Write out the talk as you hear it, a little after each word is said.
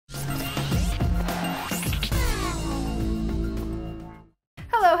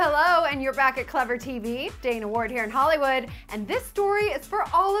Hello, and you're back at Clevver TV. Dana Ward here in Hollywood, and this story is for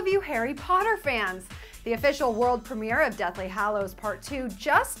all of you Harry Potter fans. The official world premiere of Deathly Hallows Part 2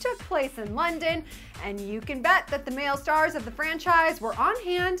 just took place in London, and you can bet that the male stars of the franchise were on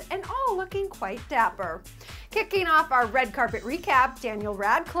hand and all looking quite dapper. Kicking off our red carpet recap, Daniel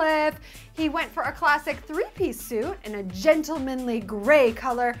Radcliffe. He went for a classic three-piece suit in a gentlemanly gray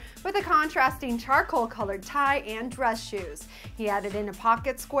color with a contrasting charcoal-colored tie and dress shoes. He added in a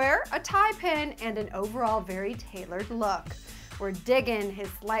pocket square, a tie pin, and an overall very tailored look. We're digging his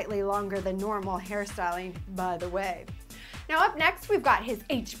slightly longer than normal hairstyling, by the way. Now up next, we've got his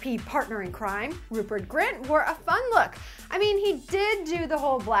HP partner in crime. Rupert Grint wore a fun look. I mean, he did do the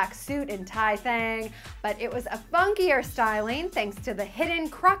whole black suit and tie thing, but it was a funkier styling thanks to the hidden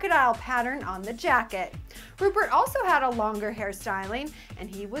crocodile pattern on the jacket. Rupert also had a longer hairstyling, and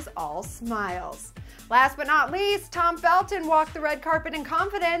he was all smiles. Last but not least, Tom Felton walked the red carpet in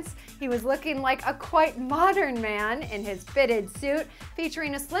confidence. He was looking like a quite modern man in his fitted suit,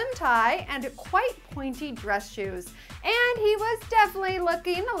 featuring a slim tie and quite pointy dress shoes. And he was definitely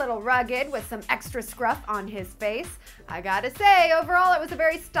looking a little rugged with some extra scruff on his face. I gotta say, overall it was a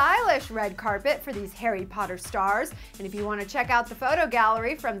very stylish red carpet for these Harry Potter stars. And if you want to check out the photo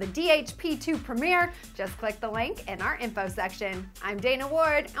gallery from the DHP2 premiere, just click the link in our info section. I'm Dana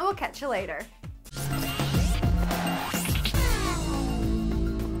Ward, and we'll catch you later.